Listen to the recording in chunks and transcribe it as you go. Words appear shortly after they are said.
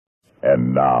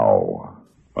And now,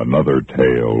 another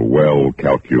tale well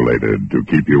calculated to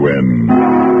keep you in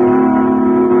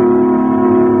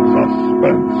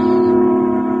suspense.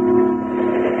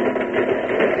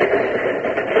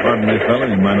 Pardon me, fella.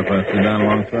 You mind if I sit down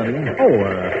alongside of you? Oh,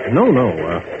 no,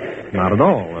 not at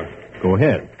all. Go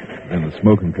ahead. In the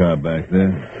smoking car back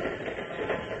there.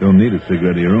 Don't need a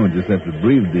cigarette of your own. Just have to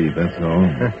breathe deep, that's all.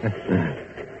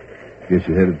 Guess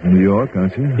you're headed for New York,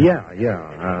 aren't you?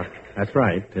 Yeah. That's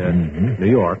right. New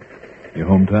York. Your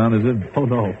hometown, is it? Oh,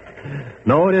 no.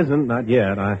 No, it isn't. Not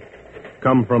yet. I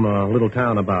come from a little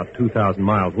town about 2,000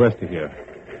 miles west of here.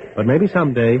 But maybe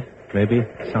someday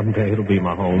it'll be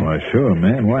my home. Why, sure,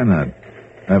 man. Why not?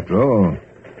 After all,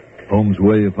 home's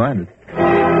where you find it.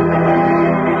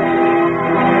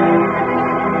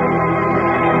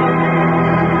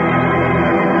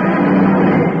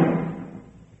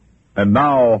 And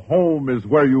now, Home is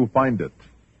Where You Find It.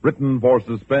 Written for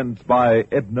suspense by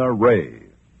Edna Ray.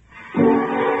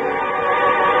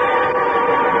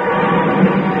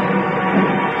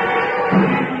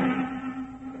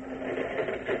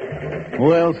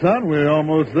 Well, son, we're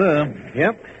almost there.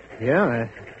 Yep. Yeah,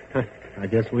 I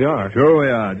guess we are. Sure we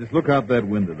are. Just look out that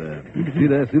window there. See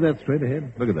that straight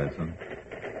ahead? Look at that, son.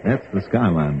 That's the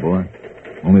skyline, boy.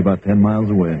 Only about 10 miles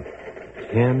away.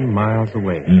 10 miles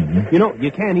away. Mm-hmm. You know,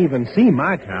 you can't even see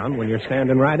my town when you're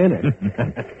standing right in it.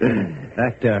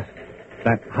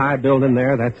 That high building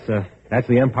there, that's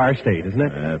the Empire State, isn't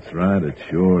it? That's right, it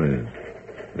sure is.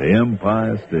 The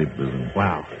Empire State Building.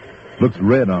 Wow. Looks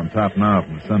red on top now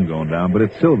from the sun going down, but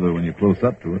it's silver when you're close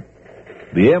up to it.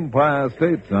 The Empire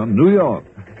State, son, New York.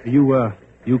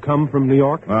 You come from New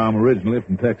York? Well, I'm originally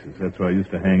from Texas. That's where I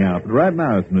used to hang out. But right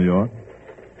now it's New York.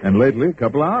 And lately, a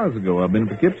couple of hours ago, I've been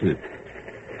to Poughkeepsie.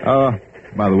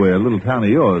 By the way, a little town of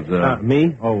yours.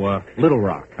 Me? Oh, Little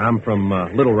Rock. I'm from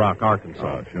Little Rock,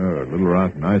 Arkansas. Oh, sure. Little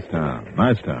Rock, nice town.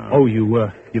 Nice town. Oh,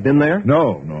 you been there?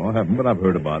 No, I haven't, but I've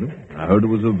heard about it. I heard it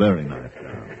was a very nice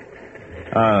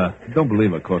town. Don't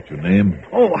believe I caught your name.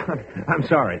 Oh, I'm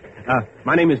sorry.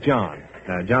 My name is John.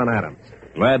 John Adams.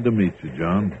 Glad to meet you,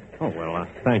 John. Oh, well,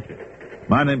 thank you.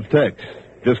 My name's Tex.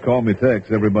 Just call me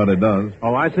Tex. Everybody does.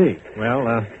 Oh, I see.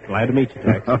 Well, glad to meet you,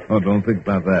 Tex. Oh, don't think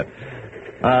about that.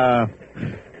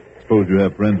 Suppose you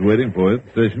have friends waiting for you at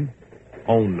the station?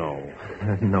 Oh, no.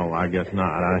 No, I guess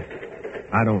not.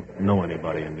 I don't know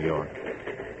anybody in New York.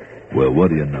 Well, what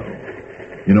do you know?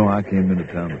 You know, I came into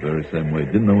town the very same way.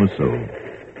 Didn't know a soul.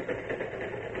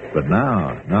 But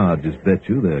now I just bet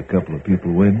you there are a couple of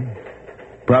people waiting.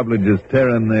 Probably just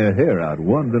tearing their hair out,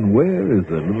 wondering where is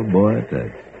the little boy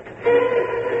Tex.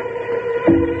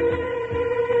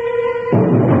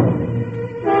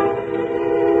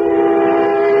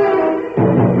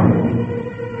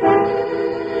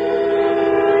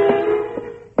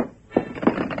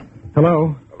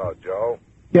 Hello? Hello, Joe.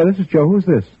 Yeah, this is Joe. Who's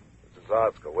this? This is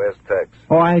Oscar. Where's Tex?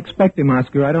 Oh, I expect him,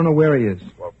 Oscar. I don't know where he is.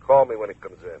 Well, call me when he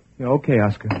comes in. Yeah, okay,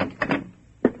 Oscar.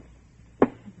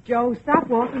 Joe, stop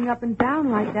walking up and down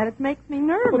like that. It makes me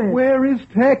nervous. But where is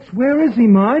Tex? Where is he,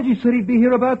 Marge? He said he'd be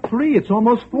here about 3. It's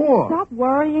almost 4. Stop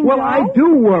worrying, Well, Joe. I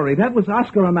do worry. That was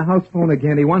Oscar on the house phone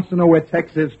again. He wants to know where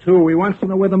Tex is, too. He wants to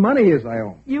know where the money is I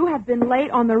owe. You have been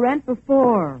late on the rent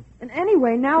before. And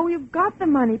anyway, now we've got the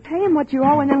money. Pay him what you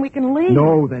owe, and then we can leave.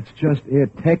 No, that's just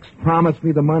it. Tex promised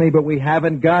me the money, but we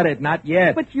haven't got it. Not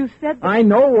yet. But you said that... I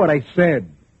know what I said.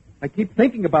 I keep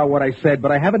thinking about what I said,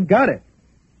 but I haven't got it.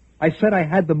 I said I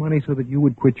had the money so that you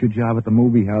would quit your job at the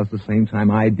movie house the same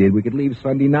time I did. We could leave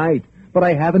Sunday night. But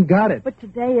I haven't got it. But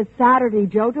today is Saturday,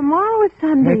 Joe. Tomorrow is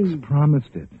Sunday. Tex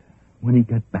promised it when he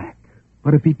got back.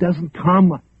 But if he doesn't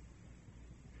come...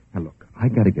 Now, look, I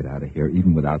got to get out of here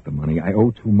even without the money. I owe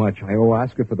too much. I owe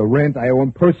Oscar for the rent. I owe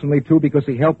him personally, too, because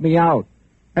he helped me out.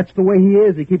 That's the way he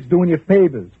is. He keeps doing you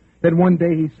favors. Then one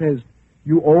day he says,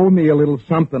 you owe me a little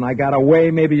something. I got a way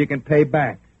maybe you can pay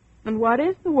back. And what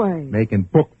is the way? Making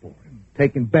book for him.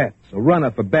 Taking bets. A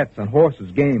runner for bets on horses,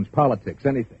 games, politics,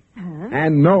 anything. Huh?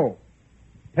 And no.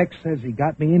 Tex says he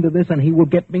got me into this and he will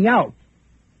get me out.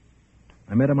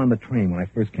 I met him on the train when I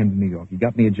first came to New York. He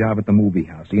got me a job at the movie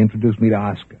house. He introduced me to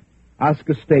Oscar.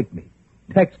 Oscar staked me.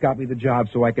 Tex got me the job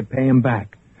so I could pay him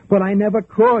back. But I never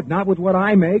could, not with what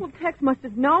I make. Well, Tex must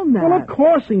have known that. Well, of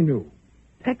course he knew.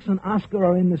 Tex and Oscar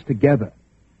are in this together.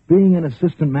 Being an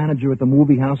assistant manager at the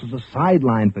movie house is a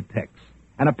sideline for Tex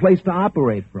and a place to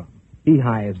operate from. He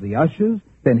hires the ushers,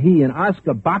 then he and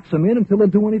Oscar box them in until they'll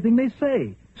do anything they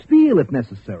say. Steal if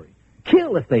necessary.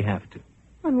 Kill if they have to.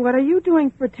 And what are you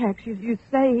doing for Tex? You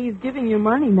say he's giving you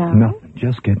money now. Nothing.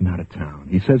 Just getting out of town.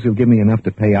 He says he'll give me enough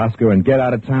to pay Oscar and get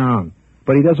out of town.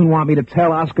 But he doesn't want me to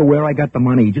tell Oscar where I got the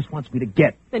money. He just wants me to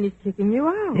get. Then he's kicking you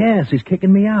out. Yes, he's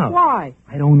kicking me out. Why?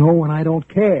 I don't know and I don't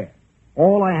care.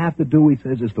 All I have to do, he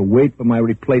says, is to wait for my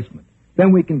replacement.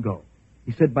 Then we can go.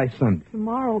 He said by Sunday.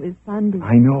 Tomorrow is Sunday.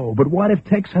 I know, but what if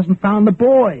Tex hasn't found the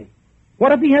boy?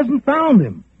 What if he hasn't found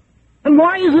him? And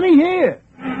why isn't he here?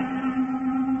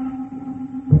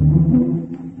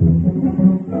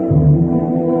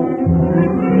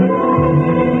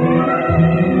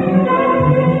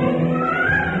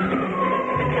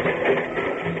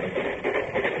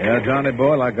 Yeah, Johnny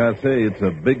boy, like I say, it's a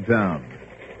big town.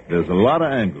 There's a lot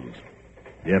of angles.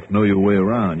 You have to know your way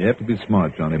around. You have to be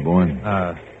smart, Johnny boy.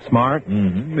 Smart?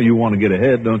 Mm-hmm. You want to get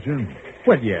ahead, don't you?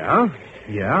 Well, yeah.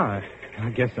 Yeah, I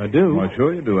guess I do. Well,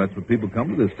 sure you do. That's what people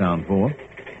come to this town for.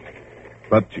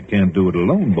 But you can't do it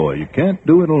alone, boy. You can't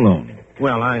do it alone.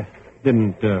 Well, I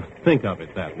didn't think of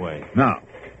it that way. Now,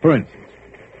 for instance,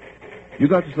 you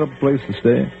got yourself a place to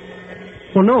stay?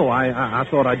 Well, no, I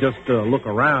thought I'd just look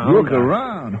around. Look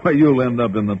around? Why, you'll end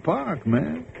up in the park,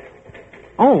 man.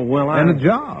 Oh, well, And a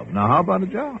job. Now, how about a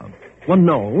job? Well,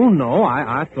 no,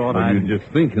 I thought Well, I'd... you're just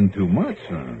thinking too much,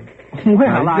 son.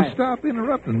 Well, now, just stop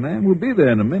interrupting, man. We'll be there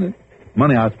in a minute.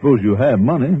 Money, I suppose you have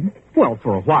money. Well,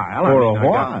 for a while. For I mean, a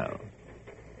while.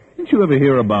 Didn't you ever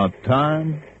hear about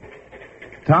time?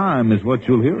 Time is what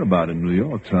you'll hear about in New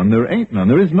York, son. There ain't none.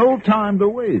 There is no time to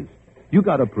waste. You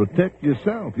got to protect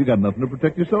yourself. You got nothing to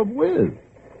protect yourself with.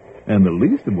 And the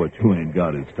least of what you ain't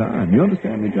got is time. You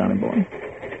understand me, Johnny boy?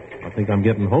 I think I'm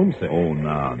getting homesick. Oh,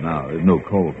 now, there's no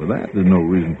call for that. There's no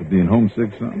reason for being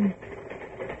homesick, son.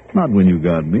 Not when you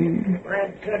got me.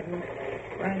 Brad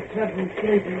Central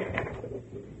sleeping.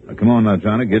 Now, come on now,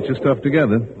 Johnny. Get your stuff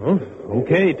together. Oh,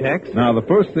 okay, Tex. Now, the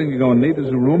first thing you're going to need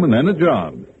is a room and then a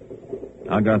job.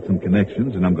 I got some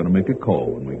connections, and I'm going to make a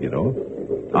call when we get off.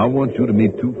 I want you to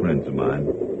meet two friends of mine,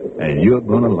 and you're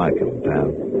going to like them,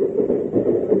 pal.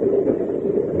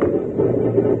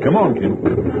 Come on, kid.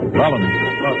 Follow me.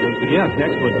 Yeah,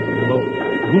 Tex, but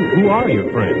who are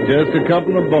your friends? Just a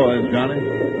couple of boys, Johnny.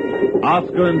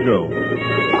 Oscar and Joe.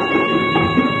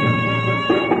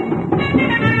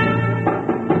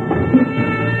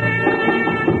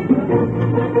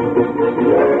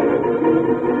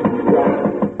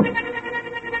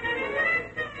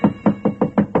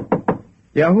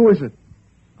 Yeah, who is it?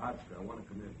 Oscar, I want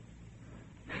to come in.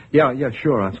 Yeah,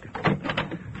 sure, Oscar.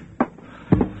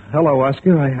 Hello,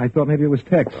 Oscar. I thought maybe it was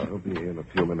Tex. He'll be here in a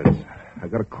few minutes. I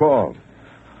got a call.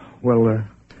 Well,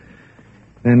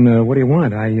 then what do you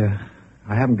want? I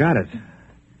haven't got it.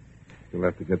 You'll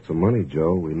have to get some money,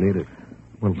 Joe. We need it.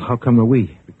 Well, how come the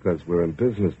we? Because we're in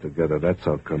business together. That's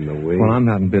how come the we. Well, I'm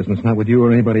not in business, not with you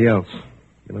or anybody else.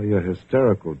 You know, you're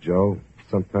hysterical, Joe.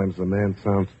 Sometimes a man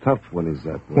sounds tough when he's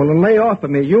that way. Well, then lay off of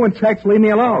me. You and Tex, leave me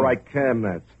alone. All right, can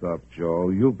that stuff, Joe.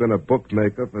 You've been a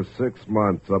bookmaker for 6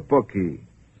 months, a bookie.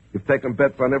 You've taken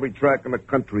bets on every track in the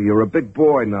country. You're a big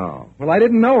boy now. Well, I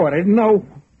didn't know it. I didn't know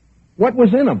what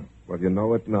was in them. Well, you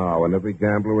know it now, and every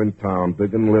gambler in town,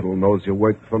 big and little, knows you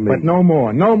worked for me. But no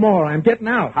more. No more. I'm getting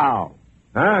out. How?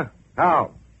 Huh?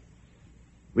 How?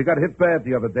 We got hit bad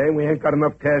the other day, and we ain't got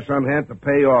enough cash on hand to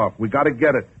pay off. We got to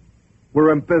get it.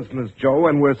 We're in business, Joe,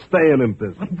 and we're staying in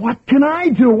business. But what can I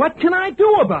do? What can I do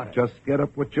about it? Just get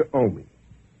up what you owe me.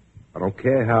 I don't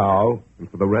care how, and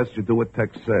for the rest, you do what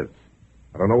Tex says.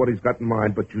 I don't know what he's got in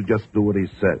mind, but you just do what he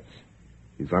says.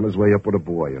 He's on his way up with a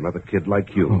boy, another kid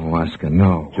like you. Oh, Oscar,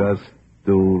 no. Just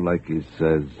do like he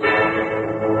says.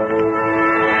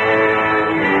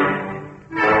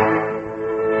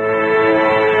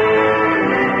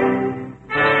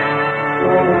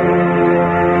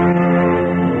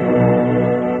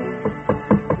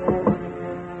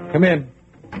 Come in.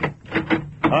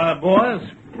 Hi, boys.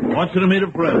 I want you to meet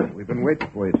a friend. We've been waiting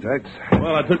for you, Tex.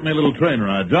 Well, I took me a little train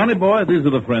ride. Johnny boy, these are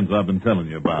the friends I've been telling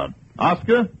you about.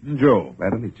 Oscar and Joe.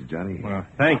 Glad to meet you, Johnny. Well,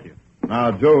 thank you.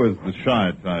 Now, Joe is the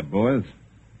shy type, boys.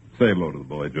 Say hello to the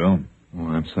boy, Joe. Oh,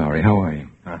 I'm sorry. How are you?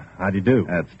 How do you do?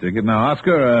 That's ticket. Now,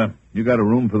 Oscar, you got a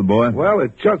room for the boy? Well,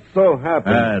 it just so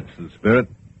happened. That's the spirit.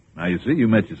 Now, you see, you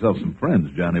met yourself some friends,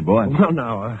 Johnny boy. Well,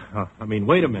 now,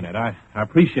 wait a minute. I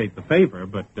appreciate the favor,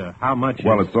 but how much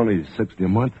Well, is... it's only $60 a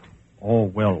month. Oh,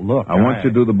 well, look. I want you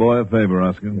to do the boy a favor,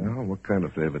 Oscar. Yeah, what kind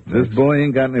of favor, Tex? This boy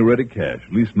ain't got any ready cash,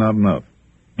 at least not enough.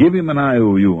 Give him an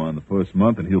IOU on the first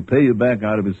month, and he'll pay you back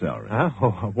out of his salary.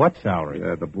 Oh, what salary?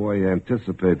 Yeah, the boy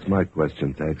anticipates my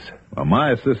question, Tex. Well,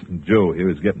 my assistant, Joe, here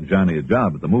is getting Johnny a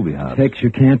job at the movie house. Tex,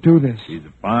 you can't do this. He's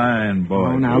a fine boy.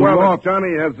 Oh, now, Well, look. if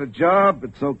Johnny has a job,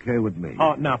 it's okay with me.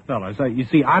 Oh, now, fellas, you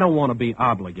see, I don't want to be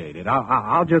obligated.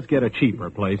 I'll just get a cheaper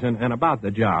place, and about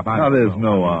the job, I Now, don't there's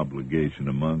know. no obligation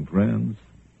among friends.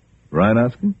 Right,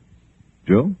 Oscar?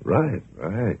 Joe? Right.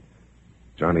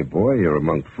 Johnny boy, you're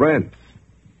among friends.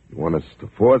 You want us to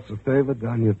force a favor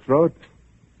down your throat?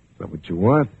 Is that what you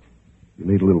want? You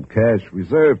need a little cash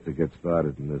reserve to get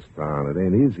started in this town. It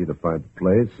ain't easy to find a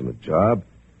place and a job.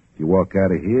 If you walk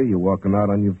out of here, you're walking out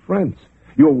on your friends.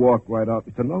 You'll walk right out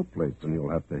into no place, and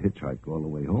you'll have to hitchhike all the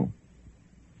way home.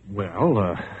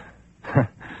 Well,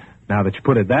 now that you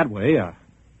put it that way,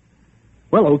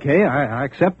 well, okay, I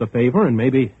accept the favor, and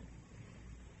maybe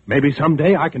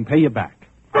someday I can pay you back.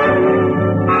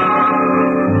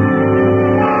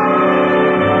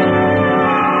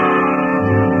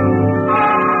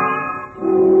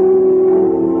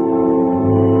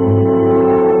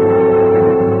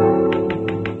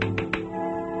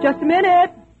 Just a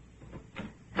minute.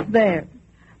 There.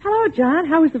 Hello, John.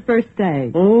 How was the first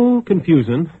day? Oh,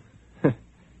 confusing. It's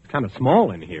kind of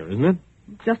small in here, isn't it?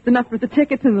 Just enough for the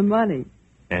tickets and the money.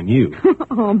 And you.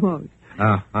 Almost.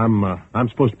 I'm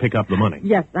supposed to pick up the money.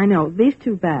 Yes, I know. These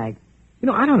 2 bags. You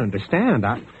know, I don't understand.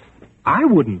 I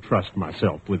wouldn't trust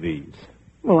myself with these.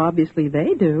 Well, obviously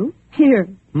they do. Here.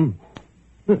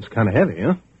 It's kind of heavy,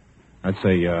 huh? I'd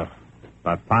say,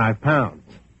 about 5 pounds.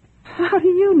 How do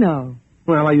you know?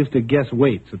 Well, I used to guess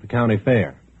weights at the county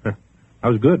fair. I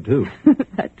was good, too.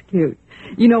 That's cute.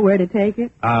 You know where to take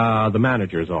it? The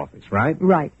manager's office, right?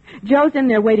 Right. Joe's in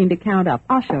there waiting to count up.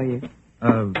 I'll show you.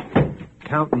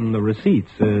 Counting the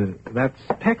receipts, that's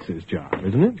Tex's job,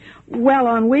 isn't it? Well,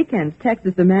 on weekends, Tex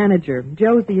is the manager.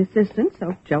 Joe's the assistant,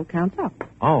 so Joe counts up.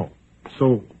 Oh,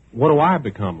 so what do I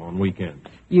become on weekends?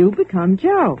 You become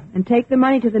Joe and take the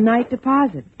money to the night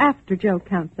deposit after Joe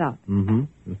counts up. Mm-hmm.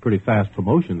 There's pretty fast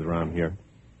promotions around here.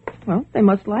 Well, they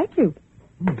must like you.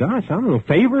 Oh, gosh, I don't know.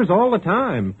 Favors all the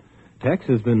time. Tex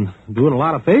has been doing a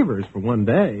lot of favors for one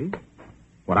day.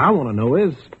 What I want to know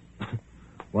is,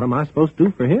 what am I supposed to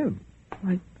do for him?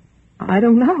 I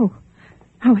don't know.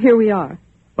 Oh, here we are.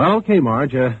 Well, okay,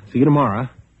 Marge. See you tomorrow.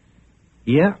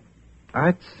 Yeah,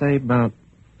 I'd say about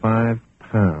 5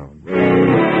 pounds.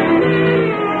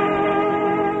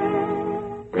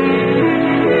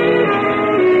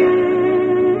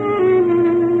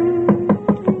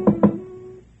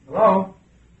 Hello?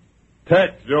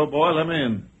 Tex, Joe boy, let me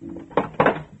in.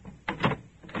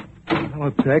 Hello,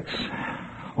 Tex.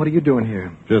 What are you doing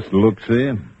here? Just a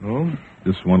look-see. Oh?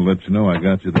 Just want to let you know I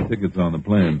got you the tickets on the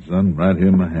plane, son, right here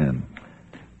in my hand.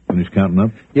 Finish counting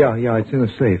up? Yeah, it's in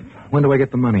the safe. When do I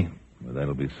get the money? Well,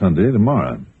 that'll be Sunday,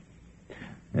 tomorrow.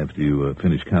 After you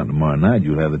finish counting tomorrow night,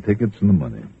 you'll have the tickets and the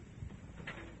money.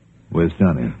 Where's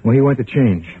Johnny? Well, he went to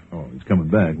change. Oh, he's coming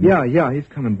back. Yeah, he's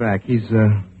coming back. He's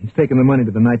taking the money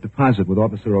to the night deposit with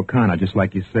Officer O'Connor, just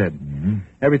like you said. Mm-hmm.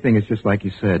 Everything is just like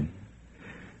you said.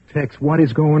 Tex, what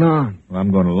is going on? Well,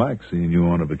 I'm going to like seeing you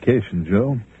on a vacation,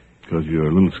 Joe, because you're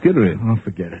a little skittery. Oh,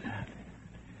 forget it.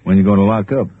 When you going to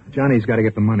lock up? Johnny's got to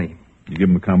get the money. You give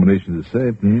him a combination of the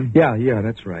safe, didn't you? Yeah,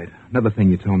 that's right. Another thing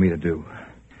you told me to do.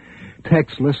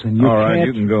 Tex, listen, you All right, can't...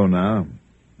 you can go now.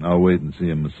 I'll wait and see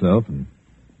him myself, and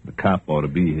the cop ought to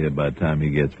be here by the time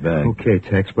he gets back. Okay,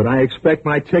 Tex, but I expect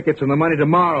my tickets and the money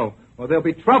tomorrow, or there'll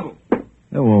be trouble.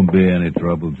 There won't be any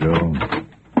trouble, Joe.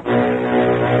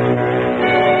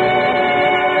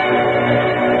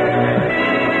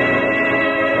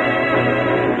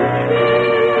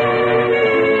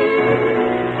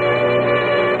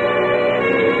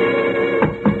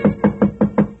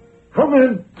 Come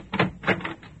in.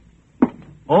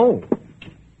 Oh.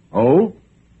 Oh?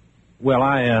 Well,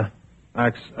 I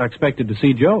expected to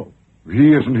see Joe.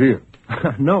 He isn't here.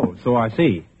 No, so I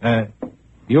see.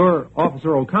 You're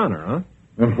Officer O'Connor, huh?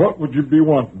 And what would you be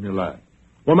wanting, you lad?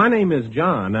 Well, my name is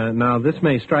John. Now, this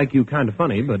may strike you kind of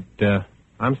funny, but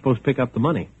I'm supposed to pick up the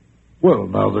money. Well,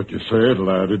 now that you say it,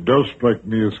 lad, it does strike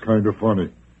me as kind of funny.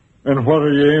 And what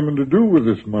are you aiming to do with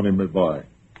this money, my boy?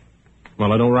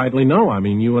 Well, I don't rightly know. I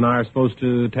mean, you and I are supposed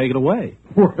to take it away.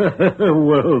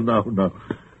 Well, now.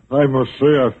 I must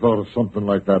say I've thought of something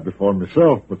like that before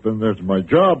myself, but then there's my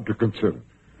job to consider.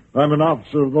 I'm an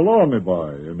officer of the law, my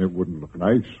boy, and it wouldn't look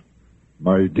nice.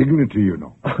 My dignity, you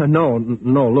know.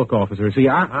 No, look, officer. See,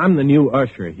 I'm the new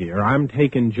usher here. I'm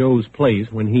taking Joe's place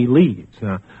when he leaves.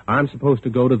 I'm supposed to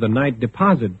go to the night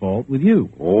deposit vault with you.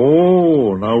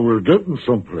 Oh, now we're getting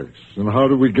someplace. And how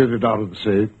do we get it out of the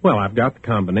safe? Well, I've got the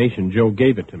combination. Joe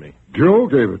gave it to me. Joe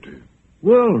gave it to you.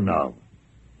 Well, now.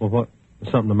 Well, what?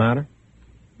 Something the matter?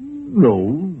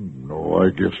 No,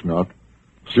 I guess not.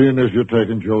 Seeing as you're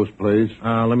taking Joe's place.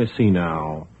 Let me see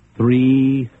now.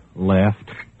 3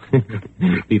 left.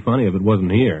 Be funny if it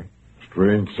wasn't here.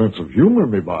 Strange sense of humor,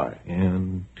 me boy.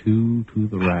 And 2 to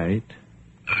the right.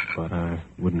 But I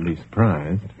wouldn't be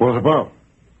surprised. What about?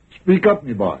 Speak up,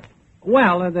 me boy.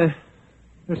 Well,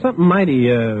 There's something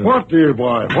mighty, What, dear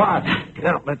boy? What?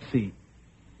 Now, let's see.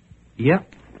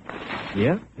 Yep.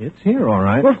 Yep, it's here, all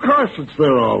right. Of course it's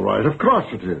there, all right. Of course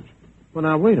it is. Well,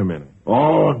 now, wait a minute.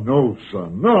 Oh, no,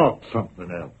 son. No,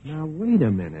 something else. Now, wait a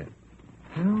minute.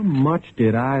 How much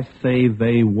did I say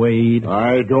they weighed?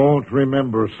 I don't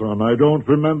remember, son. I don't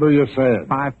remember you said.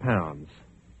 5 pounds.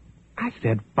 I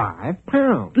said 5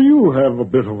 pounds. Do you have a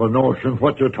bit of a notion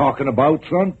what you're talking about,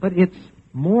 son? But it's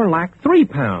more like 3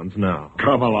 pounds now.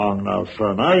 Come along now,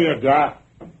 son. Are you got?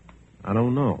 I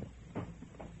don't know.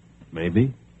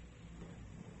 Maybe.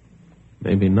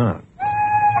 Maybe not.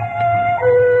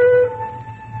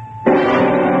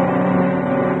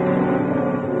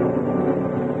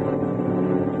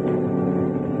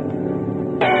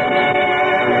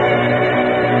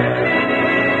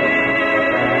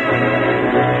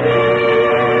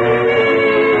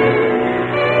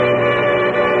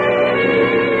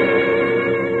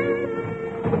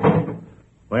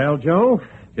 Well, Joe,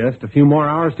 just a few more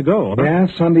hours to go. Huh? Yeah,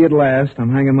 Sunday at last.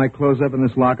 I'm hanging my clothes up in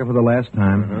this locker for the last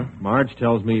time. Uh-huh. Marge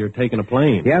tells me you're taking a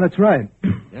plane. Yeah, that's right.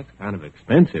 That's kind of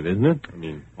expensive, isn't it? I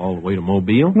mean, all the way to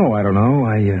Mobile? No, I don't know.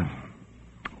 I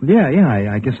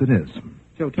guess it is.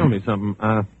 Joe, tell me something.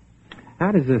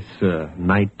 How does this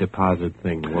night deposit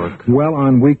thing work? Well,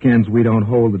 on weekends, we don't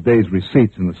hold the day's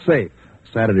receipts in the safe.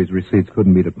 Saturday's receipts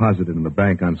couldn't be deposited in the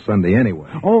bank on Sunday anyway.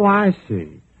 Oh, I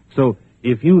see. So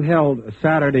if you held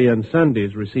Saturday and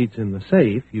Sunday's receipts in the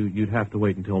safe, you'd have to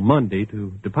wait until Monday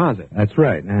to deposit. That's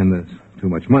right. And there's too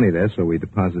much money there, so we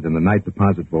deposit in the night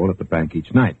deposit vault at the bank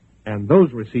each night. And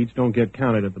those receipts don't get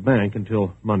counted at the bank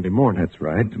until Monday morning. That's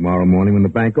right. Tomorrow morning when the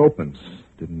bank opens.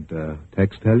 Didn't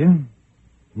Tex tell you?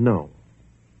 No.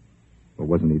 Well,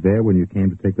 wasn't he there when you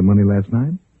came to take the money last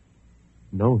night?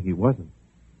 No, he wasn't.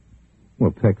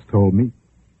 Well, Tex told me.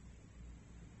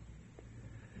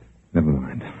 Never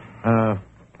mind.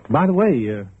 By the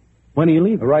way, when are you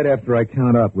leaving? Right after I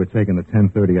count up, we're taking the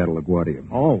 10:30 out of LaGuardia.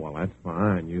 Oh, well, that's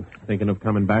fine. You thinking of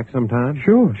coming back sometime?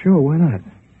 Sure, why not?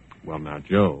 Well, now,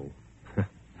 Joe,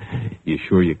 you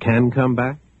sure you can come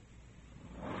back?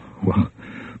 Well,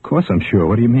 of course I'm sure.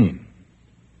 What do you mean?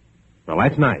 Well,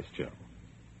 that's nice, Joe.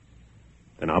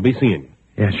 Then I'll be seeing you.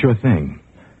 Yeah, sure thing.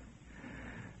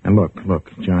 And look,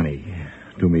 Johnny,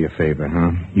 do me a favor,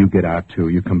 huh? You get out, too.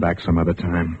 You come back some other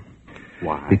time.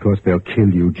 Why? Because they'll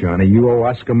kill you, Johnny. You owe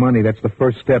Oscar money. That's the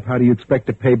first step. How do you expect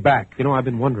to pay back? You know, I've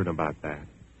been wondering about that.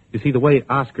 You see, the way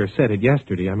Oscar said it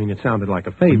yesterday, I mean, it sounded like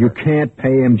a favor. You can't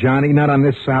pay him, Johnny, not on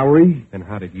this salary. Then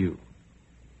how did you?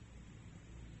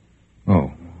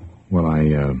 Oh, well,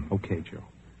 Okay, Joe.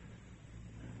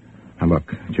 Now,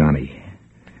 look, Johnny,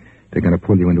 they're going to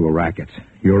pull you into a racket.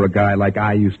 You're a guy like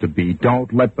I used to be.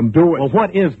 Don't let them do it. Well,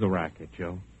 what is the racket,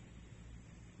 Joe?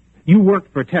 You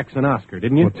worked for Tex and Oscar,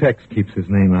 didn't you? Well, Tex keeps his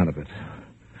name out of it.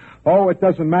 Oh, it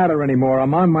doesn't matter anymore.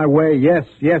 I'm on my way. Yes,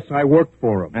 I worked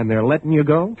for him. And they're letting you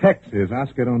go? Tex is.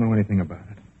 Oscar don't know anything about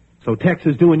it. So Tex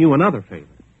is doing you another favor.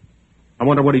 I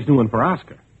wonder what he's doing for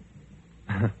Oscar.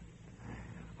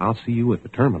 I'll see you at the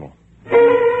terminal.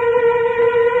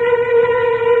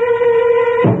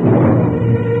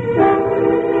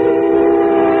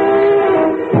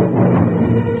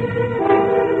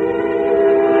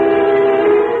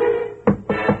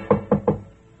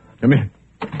 Come in.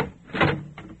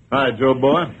 Hi, Joe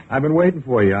boy. I've been waiting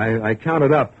for you. I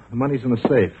counted up. The money's in the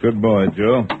safe. Good boy,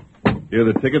 Joe. Here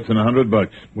are the tickets and $100.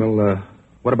 Well,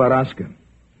 what about Oscar?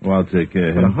 Well, I'll take care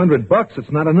of But him. $100, it's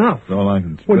not enough. That's all I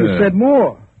can spare. Well, you said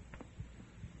more.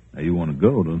 Now, you want to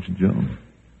go, don't you, Joe?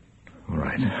 All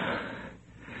right.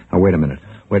 Now, wait a minute.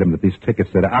 These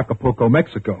tickets are to Acapulco,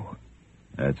 Mexico.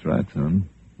 That's right, son.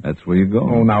 That's where you go.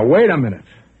 Oh, now, wait a minute.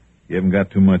 You haven't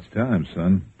got too much time,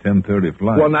 son. 10:30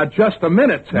 flight. Well, now, just a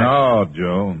minute, Tex. No,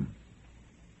 Joe.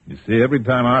 You see, every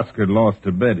time Oscar lost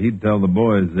a bet, he'd tell the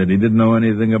boys that he didn't know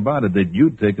anything about it, that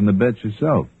you'd taken the bet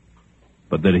yourself.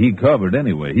 But that he covered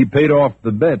anyway. He paid off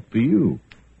the bet for you.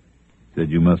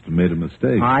 Said you must have made a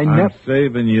mistake. I'm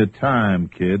saving you time,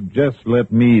 kid. Just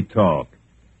let me talk.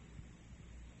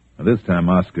 Now, this time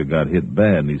Oscar got hit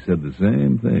bad, and he said the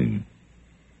same thing.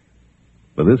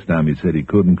 But this time he said he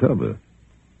couldn't cover.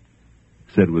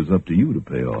 Said it was up to you to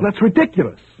pay off. That's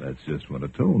ridiculous. That's just what I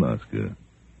told Oscar.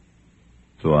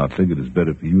 So I figured it's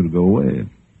better for you to go away.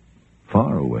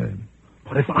 Far away.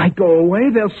 But if I go away,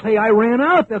 they'll say I ran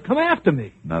out. They'll come after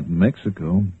me. Not in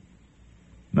Mexico.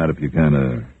 Not if you kind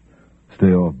of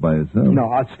stay off by yourself. No,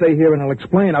 I'll stay here and I'll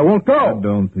explain. I won't go. I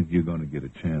don't think you're going to get a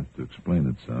chance to explain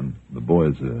it, son. The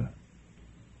boys are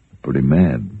pretty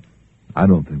mad. I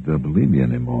don't think they'll believe you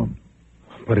anymore.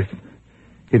 But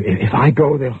if I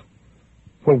go, they'll...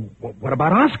 Well, what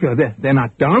about Oscar? They're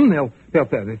not dumb. They'll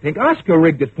think Oscar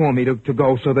rigged it for me to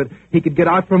go so that he could get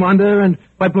out from under and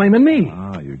by blaming me.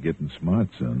 Ah, you're getting smart,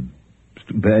 son. It's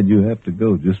too bad you have to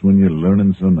go just when you're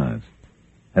learning so nice.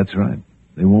 That's right.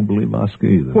 They won't believe Oscar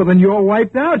either. Well, then you're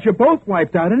wiped out. You're both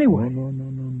wiped out anyway. No.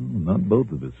 Not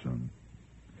both of us, son.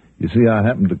 You see, I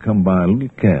happened to come by a little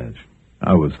cash.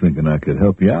 I was thinking I could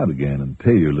help you out again and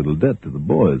pay your little debt to the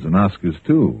boys and Oscar's,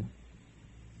 too.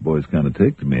 Boys kind of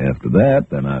take to me after that,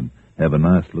 then I'd have a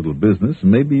nice little business,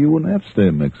 and maybe you wouldn't have to stay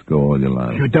in Mexico all your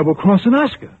life. You're double-crossing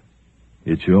Oscar.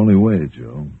 It's your only way,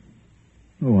 Joe.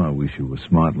 Oh, I wish you were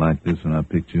smart like this when I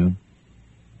picked you up.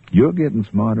 You're getting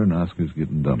smarter and Oscar's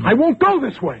getting dumber. I won't go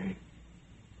this way.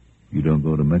 You don't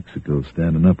go to Mexico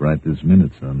standing up right this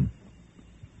minute, son.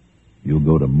 You'll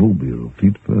go to Mobile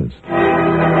feet first.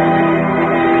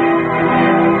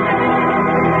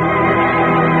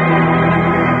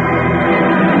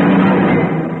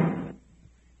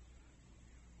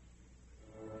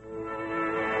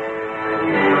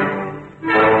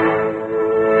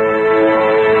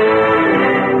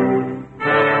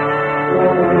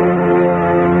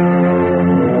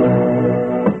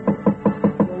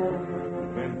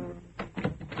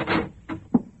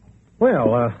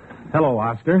 Hello,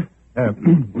 Oscar.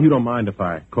 You don't mind if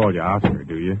I call you Oscar,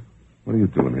 do you? What are you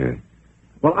doing here?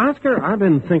 Well, Oscar, I've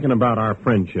been thinking about our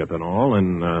friendship and all,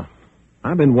 and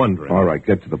I've been wondering. All right,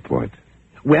 get to the point.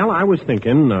 Well, I was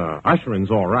thinking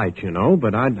ushering's all right, you know,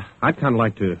 but I'd kind of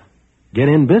like to get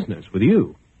in business with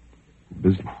you.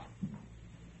 Business?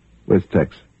 Where's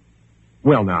Tex?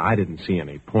 Well, now, I didn't see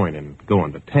any point in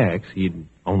going to Tex. He'd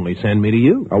only send me to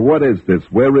you. Now, what is this?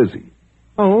 Where is he?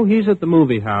 Oh, he's at the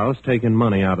movie house taking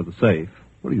money out of the safe.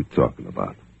 What are you talking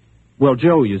about? Well,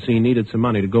 Joe, you see, needed some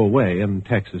money to go away, and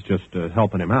Tex is just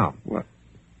helping him out. What?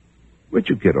 Where'd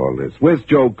you get all this? Where's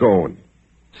Joe going?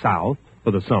 South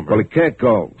for the summer. Well, he can't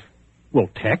go. Well,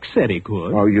 Tex said he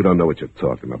could. Oh, you don't know what you're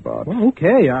talking about. Well,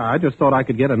 okay. I just thought I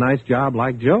could get a nice job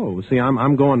like Joe. See,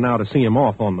 I'm going now to see him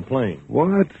off on the plane.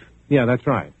 What? Yeah, that's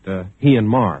right. He and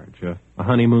Marge. A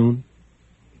honeymoon.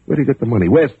 Where'd he get the money?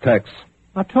 Where's Tex?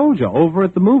 I told you, over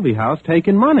at the movie house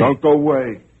taking money. Don't go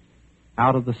away.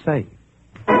 Out of the safe.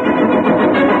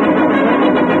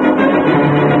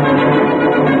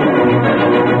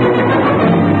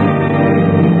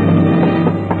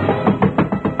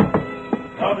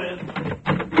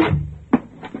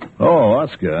 Oh,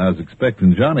 Oscar, I was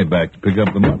expecting Johnny back to pick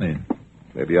up the money.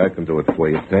 Maybe I can do it for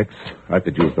you, Tex. I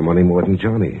could use the money more than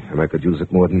Johnny, and I could use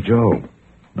it more than Joe.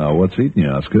 Now, what's eating you,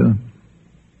 Oscar?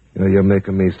 You know, you're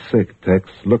making me sick, Tex.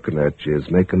 Looking at you is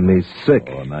making me sick.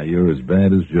 Oh, now you're as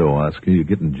bad as Joe, Oscar. You're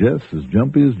getting just as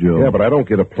jumpy as Joe. Yeah, but I don't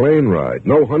get a plane ride.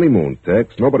 No honeymoon,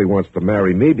 Tex. Nobody wants to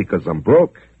marry me because I'm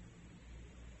broke.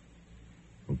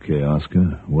 Okay,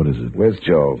 Oscar, what is it? Where's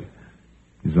Joe?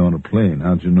 He's on a plane.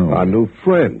 How'd you know? Our new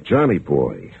friend, Johnny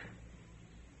Boy.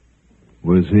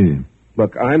 Where's he?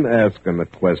 Look, I'm asking the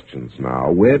questions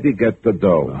now. Where'd he get the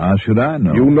dough? How should I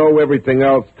know? You know everything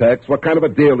else, Tex. What kind of a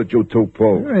deal did you two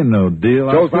pull? There ain't no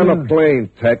deal, Joe's Oscar. on a plane,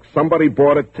 Tex. Somebody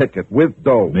bought a ticket with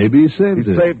dough. Maybe he saved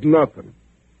He it. saved nothing.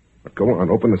 But go on,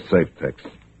 open the safe, Tex.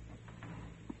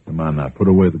 Come on now, put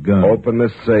away the gun. Open the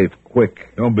safe,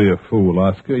 quick. Don't be a fool,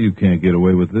 Oscar. You can't get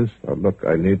away with this. Now, look,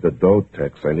 I need the dough,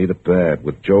 Tex. I need it bad.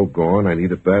 With Joe gone, I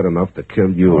need it bad enough to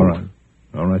kill you.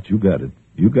 All right, you got it.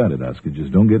 You got it, Oscar.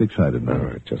 Just don't get excited now. All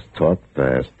right, just talk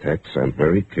fast, Tex. I'm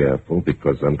very careful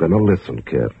because I'm going to listen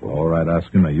careful. All right,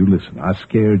 Oscar, now you listen. I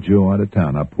scared Joe out of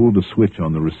town. I pulled the switch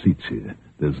on the receipts here.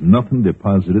 There's nothing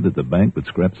deposited at the bank but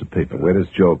scraps of paper. Where does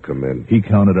Joe come in? He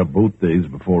counted up both days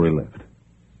before he left.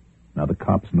 Now, the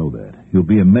cops know that. He'll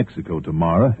be in Mexico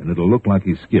tomorrow, and it'll look like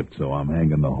he skipped, so I'm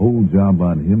hanging the whole job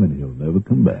on him, and he'll never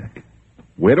come back.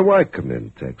 Where do I come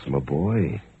in, Tex, my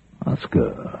boy?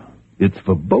 Oscar, it's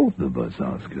for both of us,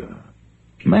 Oscar.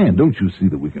 Man, don't you see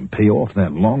that we can pay off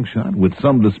that long shot? With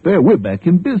some to spare, we're back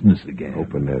in business again.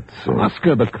 Open that safe.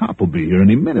 Oscar, the cop will be here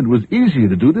any minute. It was easier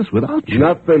to do this without you.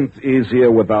 Nothing's easier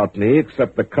without me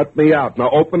except to cut me out. Now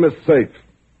open the safe.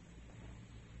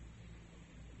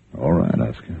 All right,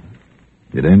 Oscar.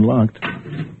 It ain't locked.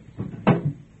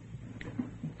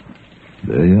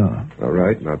 There you are. All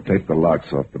right, now take the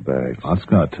locks off the bags.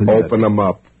 Oscar, I'll tell you Open them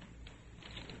up.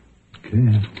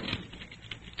 Okay.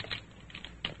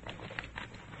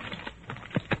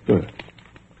 Good.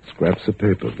 Scraps of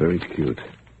paper, very cute.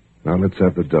 Now let's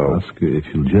have the dough. Oscar, if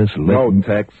you'll just let No, me...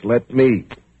 Tex, let me.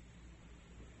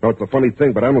 No, it's a funny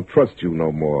thing, but I don't trust you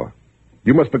no more.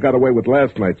 You must have got away with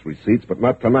last night's receipts, but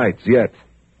not tonight's yet.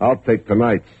 I'll take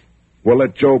tonight's. We'll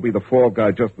let Joe be the fall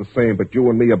guy just the same, but you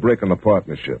and me are breaking the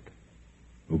partnership.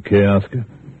 Okay, Oscar?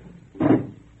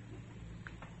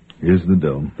 Here's the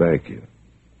dough. Thank you.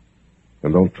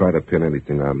 And don't try to pin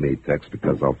anything on me, Tex,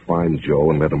 because I'll find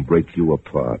Joe and let him break you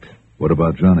apart. What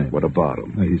about Johnny? What about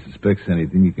him? Now, he suspects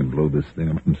anything, he can blow this thing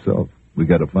up himself. We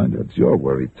got to find out. It's your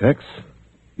worry, Tex.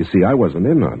 You see, I wasn't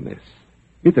in on this.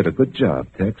 He did a good job,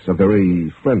 Tex. A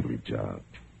very friendly job.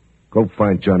 Go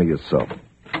find Johnny yourself.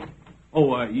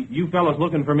 Oh, you fellas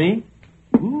looking for me?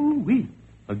 Ooh-wee.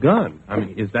 A gun. I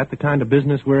mean, is that the kind of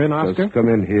business we're in, Oscar? Just come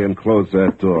in here and close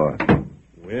that door.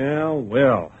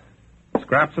 Well.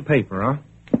 Scraps of paper,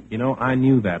 huh? You know, I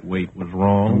knew that weight was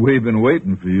wrong. We've been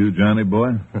waiting for you, Johnny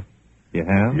boy. You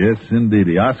have? Yes,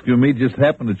 indeedy. Oscar and me just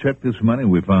happened to check this money.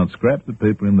 We found scraps of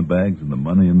paper in the bags and the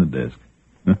money in the desk.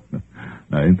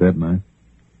 Now, ain't that nice?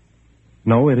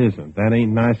 No, it isn't. That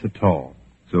ain't nice at all.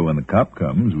 So when the cop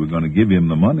comes, we're going to give him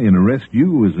the money and arrest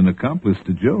you as an accomplice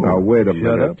to Joe. Now, wait a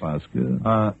minute. Shut up,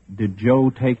 Oscar. Did Joe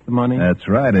take the money? That's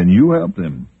right, and you helped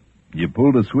him. You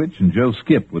pulled a switch and Joe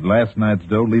skipped with last night's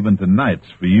dough, leaving tonight's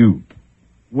for you.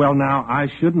 Well, now, I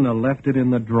shouldn't have left it in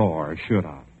the drawer, should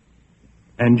I?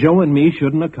 And Joe and me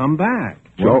shouldn't have come back.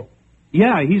 Joe?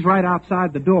 Yeah, he's right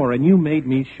outside the door, and you made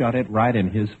me shut it right in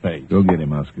his face. Go get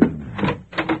him, Oscar.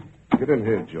 Get in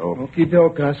here, Joe. Okie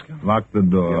doke, Oscar. Lock the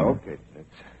door. Yeah, okay, Tex.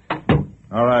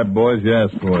 All right, boys, you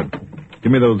asked for it.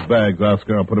 Give me those bags,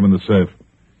 Oscar. I'll put them in the safe.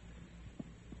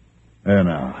 There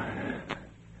now.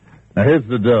 Now, here's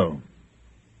the dough.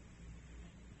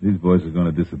 These boys are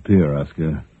going to disappear,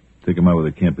 Oscar. Take them out where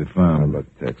they can't be Now, found. look,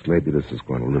 Tex, maybe this is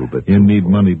going a little bit You too need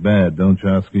far. money bad, don't you,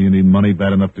 Oscar? You need money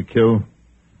bad enough to kill?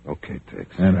 Okay,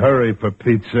 Tex. And hurry, for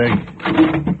Pete's sake.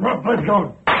 Drop that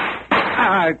gun.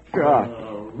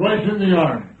 Right in the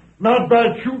arm. Not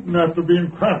bad shooting after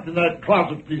being cramped in that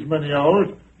closet these many hours.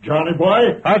 Johnny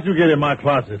boy? How'd you get in my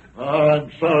closet? I'm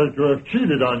sorry to have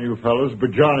cheated on you fellas,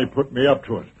 but Johnny put me up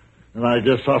to it. And I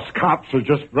guess us cops are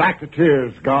just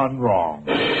racketeers gone wrong.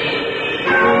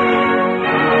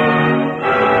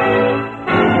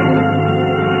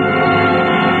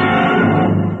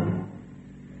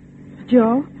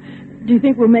 Joe, do you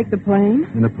think we'll make the plane?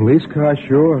 In a police car,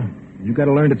 sure. You got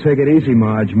to learn to take it easy,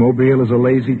 Marge. Mobile is a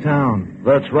lazy town.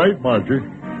 That's right, Margie.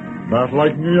 Not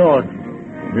like New York.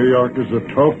 New York is a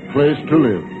tough place to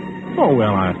live. Oh,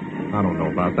 well, I don't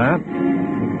know about that.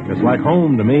 Just like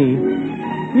home to me.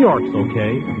 New York's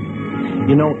okay.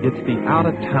 You know, it's the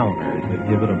out-of-towners that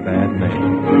give it a bad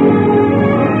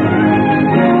name.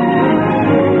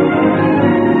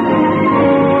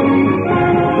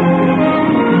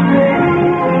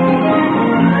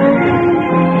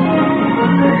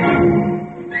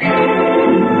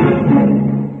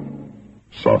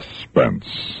 Suspense.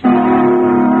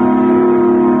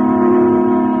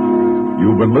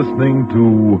 You've been listening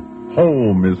to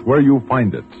Home is Where You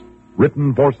Find It,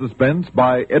 written for suspense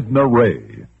by Edna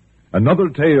Ray. Another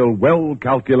tale well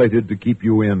calculated to keep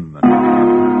you in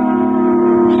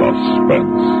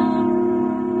suspense.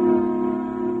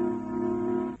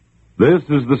 This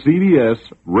is the CBS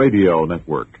Radio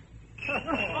Network.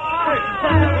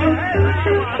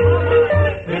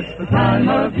 It's the time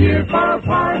of year for a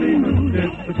party mood.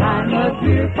 It's the time of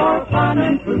year for fun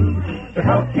and food. To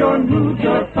help your mood,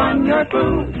 your fun, your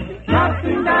food.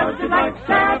 Nothing does it like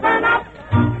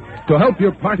 7-Up. To help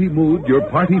your party mood, your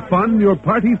party fun, your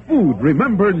party food,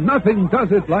 remember, nothing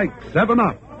does it like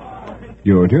 7-Up.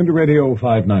 You're tuned to Radio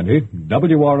 590,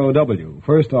 WROW,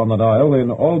 first on the dial in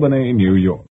Albany, New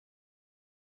York.